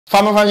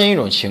发没发现一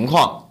种情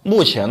况？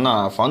目前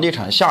呢，房地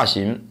产下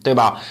行，对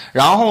吧？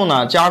然后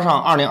呢，加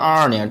上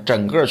2022年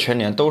整个全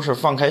年都是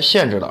放开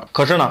限制的，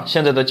可是呢，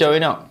现在的交易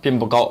量并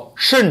不高，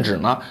甚至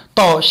呢，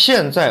到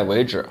现在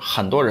为止，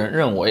很多人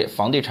认为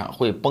房地产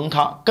会崩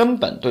塌，根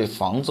本对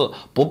房子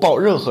不抱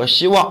任何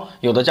希望。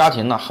有的家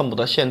庭呢，恨不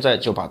得现在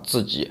就把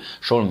自己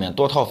手里面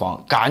多套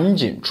房赶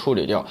紧处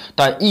理掉，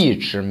但一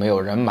直没有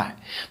人买。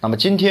那么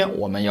今天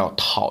我们要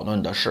讨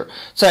论的是，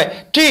在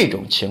这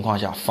种情况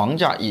下，房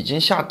价已经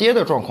下跌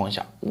的状况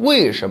下，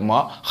为什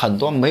么很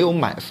多没有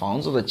买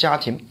房子的家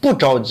庭不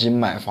着急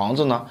买房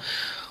子呢？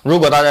如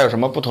果大家有什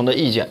么不同的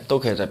意见，都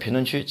可以在评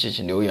论区进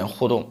行留言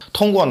互动。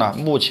通过呢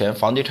目前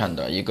房地产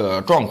的一个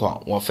状况，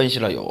我分析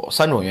了有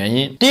3种原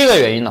因。第一个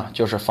原因呢，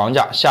就是房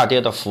价下跌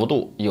的幅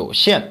度有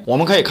限。我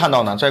们可以看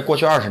到呢，在过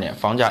去20年，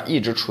房价一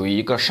直处于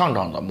一个上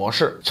涨的模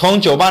式，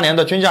从98年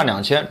的均价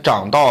2000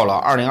涨到了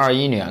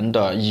2021年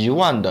的1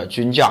万的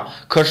均价。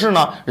可是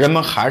呢，人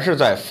们还是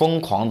在疯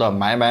狂的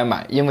买，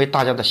因为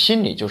大家的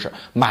心理就是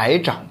买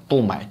涨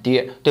不买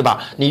跌，对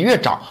吧？你越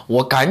涨，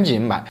我赶紧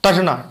买。但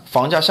是呢，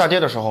房价下跌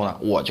的时候呢，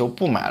我就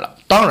不买了。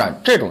当然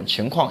这种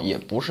情况也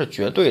不是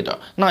绝对的，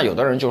那有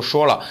的人就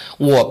说了，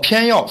我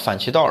偏要反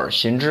其道而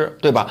行之，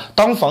对吧？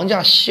当房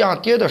价下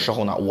跌的时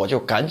候呢，我就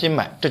赶紧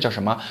买，这叫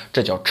什么？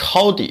这叫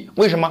抄底。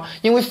为什么？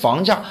因为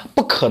房价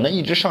不可能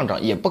一直上涨，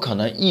也不可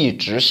能一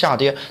直下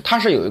跌，它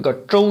是有一个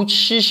周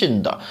期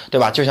性的，对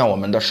吧？就像我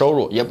们的收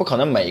入也不可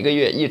能每一个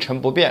月一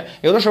成不变，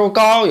有的时候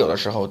高，有的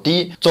时候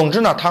低，总之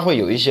呢，它会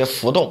有一些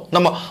浮动。那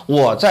么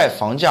我在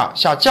房价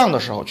下降的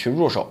时候去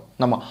入手，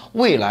那么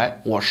未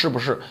来我是不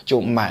是就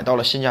买到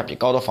了性价比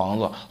高的房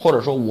子，或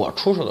者说我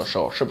出手的时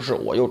候是不是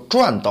我又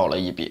赚到了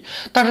一笔？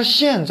但是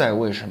现在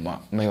为什么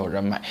没有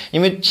人买？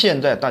因为现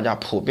在大家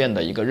普遍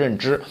的一个认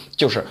知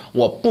就是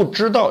我不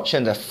知道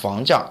现在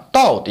房价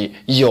到底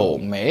有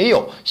没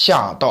有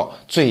下到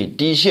最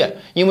低线。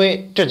因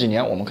为这几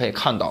年我们可以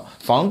看到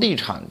房地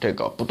产这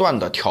个不断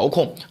的调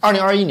控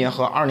，2021年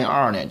和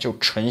2022年就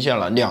呈现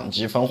了2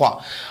极分化。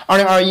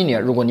2021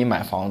年如果你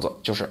买房子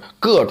就是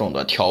各种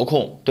的调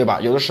控，对吧？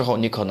有的时候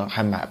你可能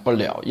还买不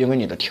了，因为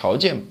你的条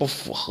件不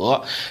符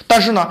合。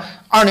但是呢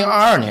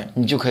，2022年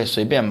你就可以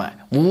随便买，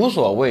无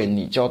所谓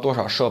你交多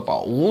少社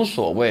保，无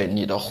所谓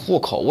你的户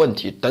口问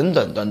题等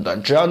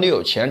等，只要你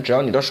有钱，只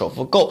要你的首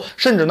付够，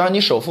甚至呢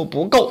你首付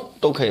不够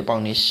都可以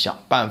帮你想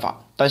办法。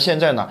但现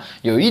在呢，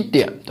有一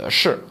点的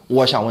是，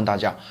我想问大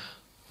家，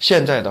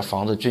现在的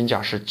房子均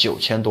价是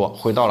9000多，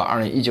回到了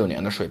2019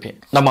年的水平。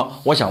那么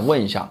我想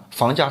问一下，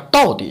房价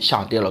到底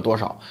下跌了多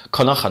少？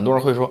可能很多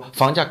人会说，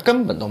房价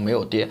根本都没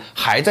有跌，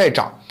还在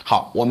涨。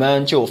好，我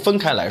们就分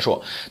开来说，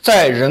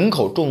在人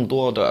口众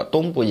多的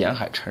东部沿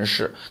海城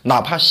市，哪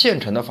怕县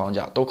城的房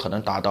价都可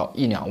能达到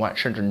1-2万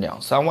甚至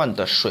2-3万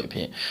的水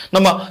平。那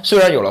么虽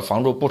然有了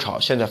房住不炒，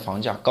现在房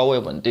价高位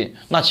稳定，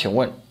那请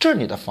问这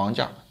里的房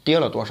价跌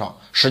了多少？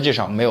实际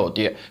上没有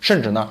跌，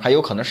甚至呢还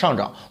有可能上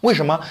涨。为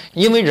什么？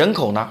因为人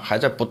口呢还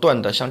在不断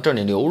的向这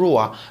里流入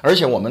啊，而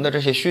且我们的这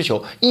些需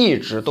求一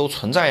直都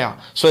存在呀，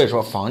所以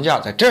说房价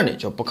在这里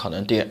就不可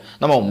能跌。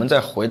那么我们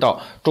再回到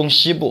中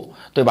西部，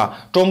对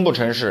吧？中部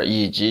城市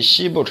以及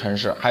西部城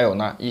市，还有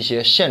呢一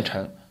些县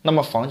城，那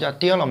么房价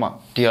跌了吗？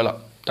跌了。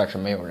但是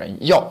没有人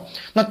要，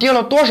那跌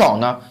了多少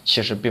呢？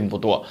其实并不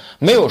多，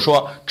没有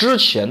说之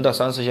前的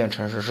3-4线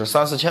城市是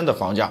3-4千的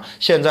房价，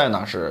现在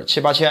呢是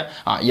7-8千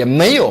啊，也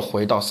没有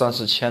回到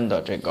3-4千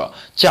的这个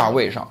价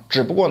位上，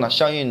只不过呢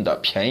相应的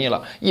便宜了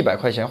100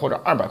块钱或者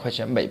200块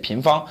钱每平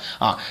方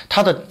啊，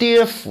它的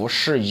跌幅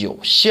是有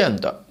限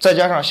的。再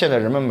加上现在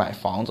人们买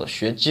房子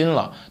学精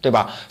了，对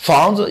吧？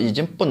房子已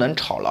经不能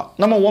炒了，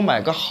那么我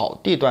买个好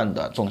地段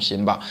的总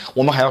行吧？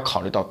我们还要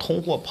考虑到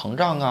通货膨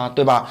胀啊，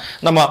对吧？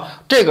那么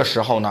这个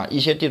时候呢，一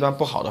些地段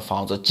不好的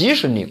房子，即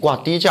使你挂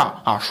低价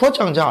啊，说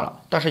降价了，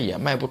但是也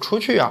卖不出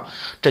去啊。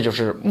这就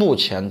是目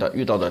前的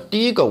遇到的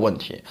第一个问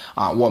题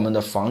啊，我们的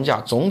房价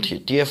总体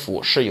跌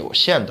幅是有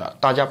限的，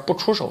大家不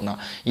出手呢，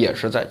也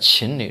是在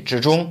情理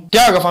之中。第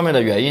二个方面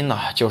的原因呢，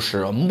就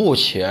是目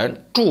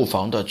前住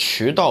房的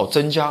渠道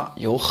增加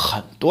有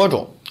很多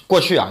种。过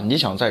去啊，你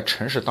想在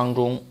城市当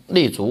中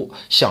立足，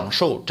享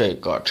受这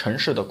个城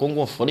市的公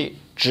共福利，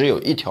只有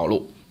一条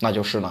路，那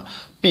就是呢，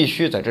必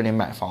须在这里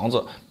买房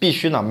子，必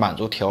须呢满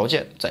足条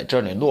件在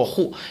这里落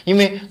户，因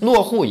为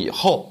落户以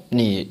后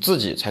你自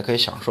己才可以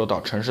享受到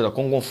城市的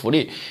公共福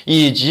利，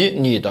以及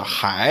你的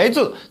孩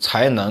子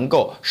才能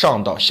够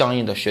上到相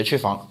应的学区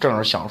房，进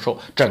而享受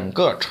整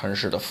个城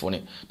市的福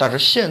利。但是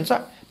现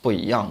在不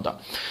一样的，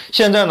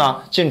现在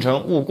呢进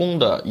城务工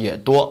的也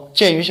多，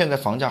鉴于现在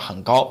房价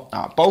很高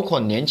啊，包括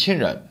年轻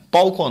人，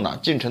包括呢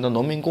进城的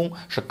农民工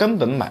是根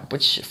本买不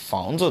起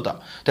房子的，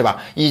对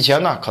吧？以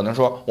前呢可能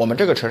说我们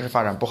这个城市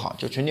发展不好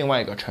就去另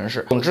外一个城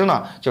市，总之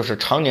呢就是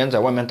常年在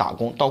外面打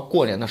工，到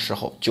过年的时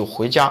候就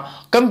回家，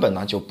根本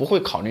呢就不会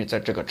考虑在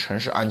这个城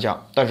市安家。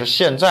但是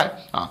现在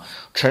啊，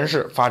城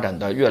市发展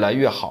的越来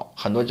越好，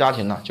很多家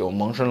庭呢就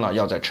萌生了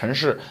要在城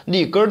市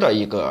立根的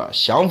一个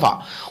想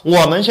法。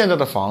我们现在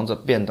的房子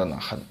变得呢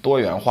很多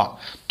元化，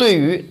对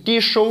于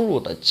低收入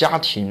的家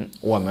庭，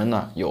我们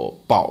呢有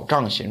保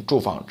障型住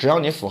房，只要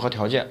你符合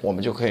条件，我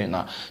们就可以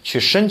呢去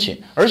申请，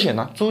而且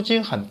呢租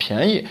金很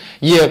便宜，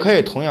也可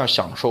以同样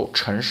享受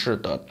城市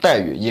的待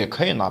遇，也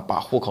可以呢把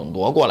户口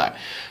挪过来。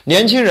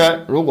年轻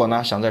人如果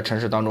呢想在城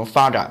市当中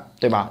发展，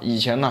对吧？以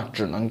前呢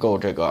只能够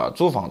这个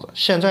租房子，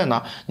现在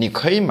呢你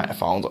可以买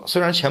房子，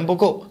虽然钱不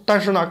够，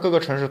但是呢各个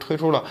城市推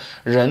出了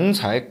人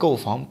才购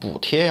房补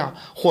贴呀，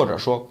或者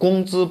说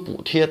工资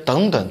补贴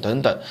等等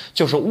等等，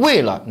就是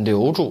为了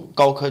留住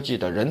高科技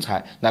的人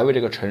才，来为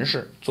这个城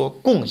市做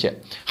贡献。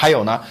还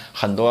有呢，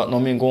很多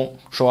农民工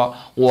说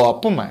我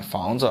不买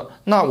房子，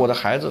那我的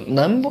孩子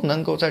能不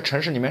能够在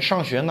城市里面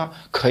上学呢？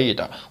可以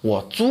的，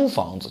我租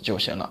房子就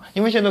行了，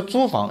因为现在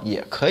租房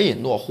也可以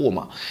落户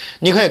嘛。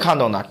你可以看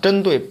到呢，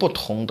针对不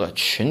同的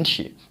群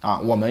体啊，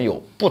我们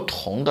有不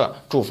同的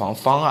住房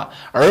方案，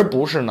而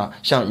不是呢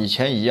像以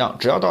前一样，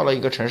只要到了一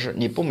个城市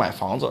你不买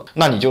房子，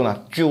那你就呢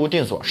居无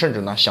定所，甚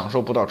至呢享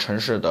受不到城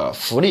市的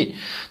福利。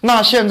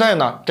那现在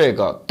呢这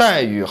个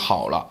待遇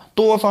好了，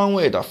多方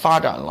位的发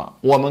展了，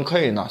我们可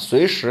以呢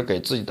随时给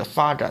自己的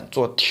发展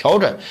做调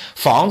整，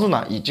房子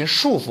呢已经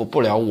束缚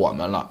不了我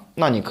们了，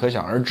那你可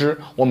想而知，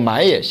我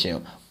买也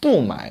行，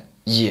不买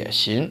也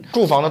行。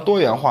住房的多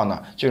元化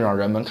呢，就让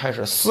人们开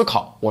始思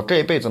考，我这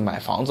一辈子买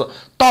房子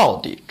到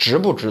底值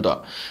不值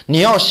得？你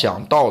要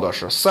想到的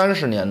是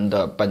，30年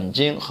的本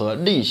金和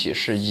利息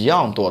是一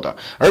样多的，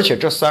而且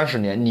这30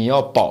年你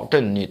要保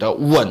证你的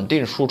稳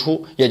定输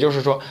出，也就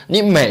是说，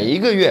你每一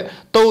个月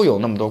都有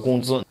那么多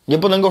工资，你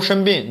不能够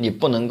生病，你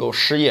不能够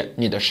失业，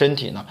你的身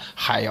体呢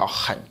还要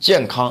很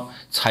健康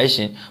才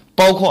行。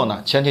包括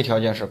呢，前提条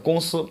件是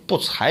公司不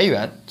裁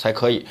员才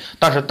可以。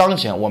但是当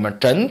前我们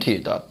整体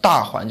的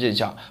大环境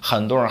下，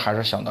很多人还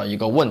是想到一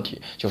个问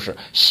题，就是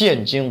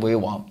现金为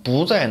王，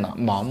不再呢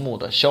盲目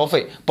的消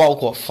费，包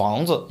括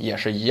房子也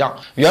是一样。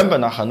原本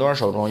呢，很多人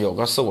手中有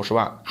个40-50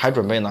万，还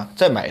准备呢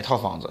再买一套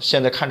房子，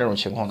现在看这种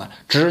情况呢，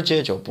直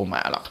接就不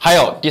买了。还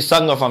有第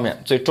3个方面，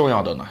最重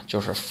要的呢，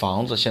就是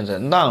房子现在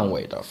烂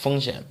尾的风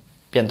险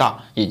变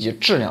大，以及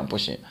质量不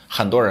行，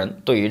很多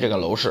人对于这个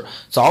楼市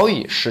早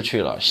已失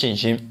去了信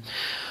心。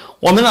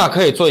我们呢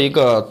可以做一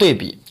个对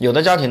比，有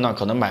的家庭呢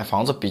可能买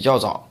房子比较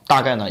早，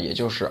大概呢也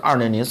就是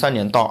2003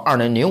年到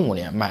2005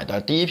年买的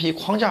第一批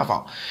框架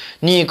房，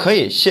你可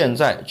以现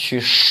在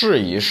去试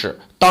一试，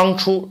当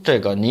初这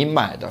个你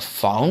买的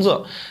房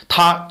子，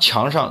它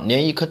墙上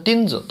连一颗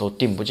钉子都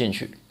钉不进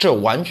去，这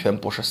完全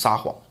不是撒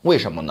谎。为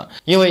什么呢？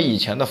因为以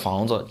前的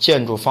房子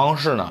建筑方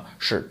式呢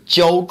是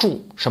浇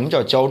筑。什么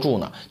叫浇筑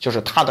呢？就是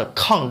它的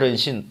抗震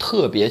性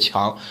特别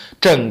强，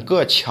整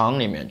个墙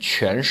里面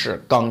全是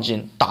钢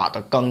筋，打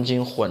的钢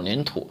筋混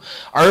凝土。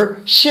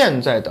而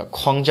现在的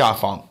框架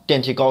房、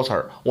电梯高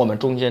层，我们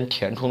中间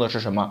填充的是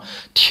什么？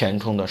填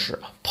充的是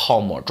泡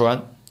沫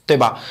砖，对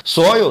吧？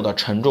所有的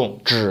承重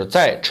只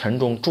在承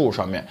重柱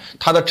上面，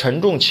它的承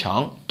重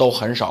墙都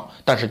很少，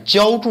但是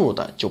浇筑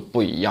的就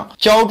不一样。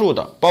浇筑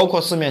的包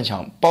括四面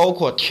墙，包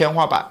括天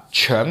花板，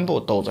全部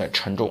都在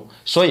承重，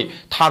所以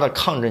它的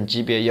抗震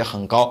级别也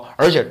很高，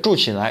而且住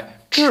起来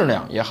质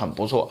量也很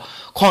不错。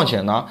况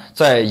且呢，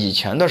在以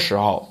前的时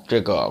候，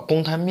这个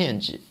公摊面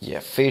积也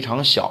非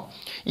常小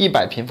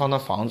，100平方的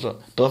房子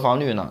得房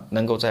率呢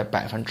能够在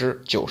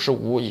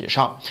95%以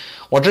上。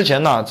我之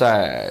前呢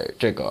在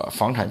这个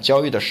房产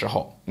交易的时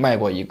候卖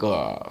过一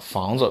个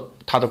房子，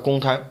它的公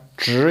摊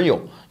只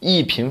有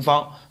1平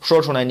方，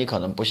说出来你可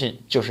能不信，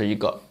就是一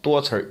个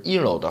多层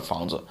1楼的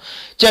房子，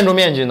建筑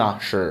面积呢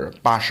是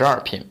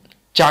82平，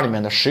家里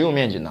面的实用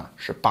面积呢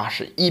是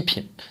81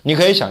平。你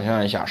可以想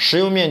象一下，实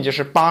用面积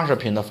是80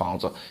平的房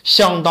子，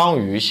相当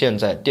于现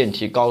在电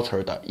梯高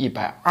层的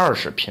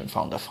120平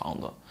方的房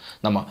子。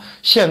那么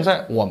现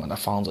在我们的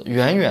房子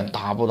远远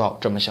达不到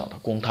这么小的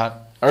公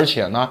摊，而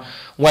且呢，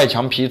外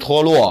墙皮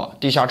脱落，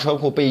地下车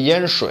库被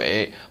淹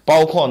水，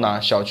包括呢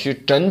小区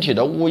整体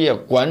的物业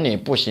管理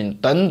不行，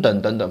等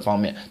等等等方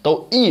面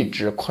都一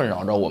直困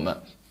扰着我们。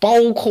包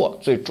括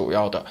最主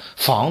要的，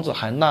房子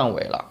还烂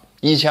尾了。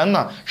以前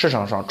呢，市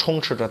场上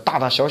充斥着大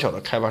大小小的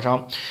开发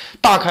商，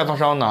大开发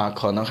商呢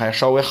可能还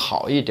稍微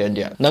好一点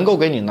点，能够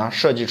给你呢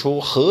设计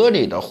出合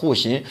理的户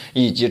型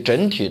以及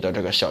整体的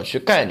这个小区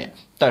概念。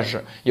但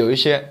是有一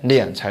些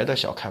敛财的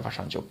小开发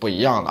商就不一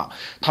样了，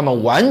他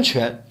们完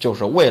全就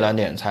是为了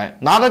敛财，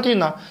拿了地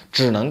呢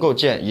只能够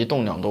建1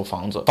栋2栋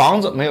房子，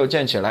房子没有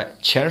建起来，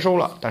钱收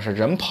了，但是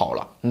人跑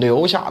了，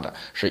留下的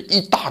是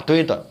一大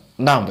堆的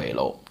烂尾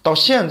楼。到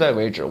现在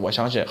为止，我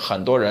相信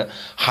很多人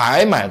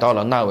还买到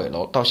了烂尾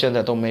楼，到现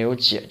在都没有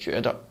解决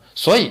的。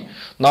所以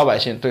老百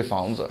姓对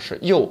房子是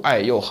又爱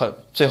又恨。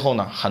最后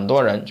呢，很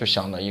多人就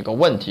想了一个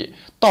问题，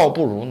倒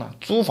不如呢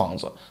租房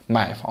子，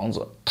买房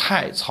子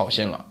太操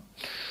心了。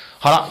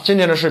好了，今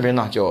天的视频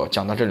呢就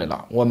讲到这里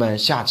了，我们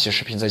下期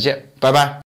视频再见，拜拜。